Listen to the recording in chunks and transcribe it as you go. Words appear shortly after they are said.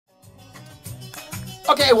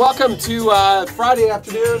Okay, welcome to Friday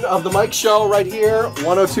afternoon of the Mike Show right here,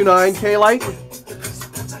 1029 K-lite.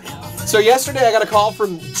 So yesterday I got a call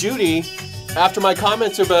from Judy after my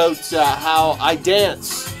comments about how I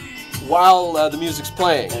dance while the music's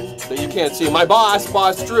playing that you can't see. My boss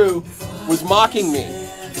Drew, was mocking me.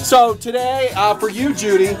 So today, for you,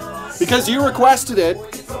 Judy, because you requested it,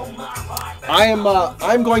 I'm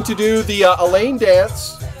going to do the Elaine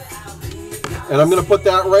dance. And I'm going to put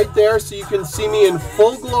that right there so you can see me in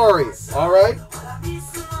full glory. All right? You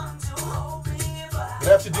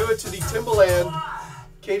have to do it to the Timbaland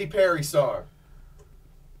Katy Perry song.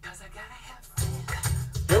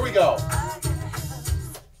 Here we go.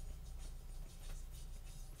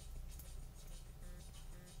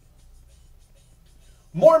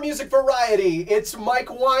 More music variety. It's Mike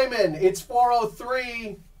Wyman. It's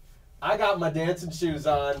 4:03. I got my dancing shoes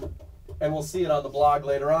on. And we'll see it on the blog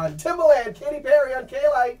later on. Timbaland, Katy Perry on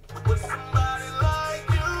K-lite. With somebody like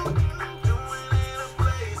you, doing in a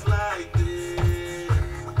place like this.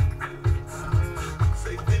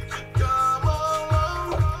 Say, did you come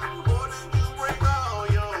alone, or did you bring all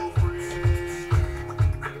your friends?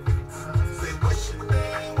 Say, what's your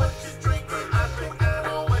name, what you drinking? I think I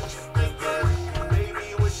know what you're thinking. Baby,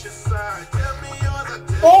 what's your sign? Tell me yours, I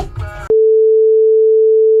tell you mine.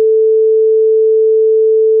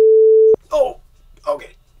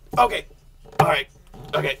 Okay. All right.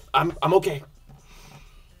 Okay. I'm okay.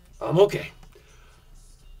 I'm okay.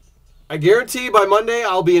 I guarantee by Monday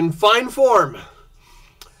I'll be in fine form.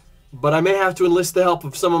 But I may have to enlist the help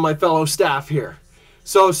of some of my fellow staff here.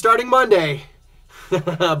 So starting Monday,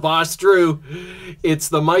 Boss Drew, it's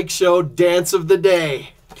the Mike Show Dance of the Day.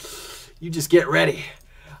 You just get ready.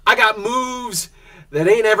 I got moves that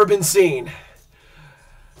ain't ever been seen.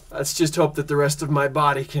 Let's just hope that the rest of my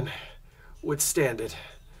body can withstand it.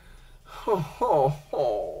 Oh, oh,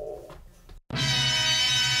 oh.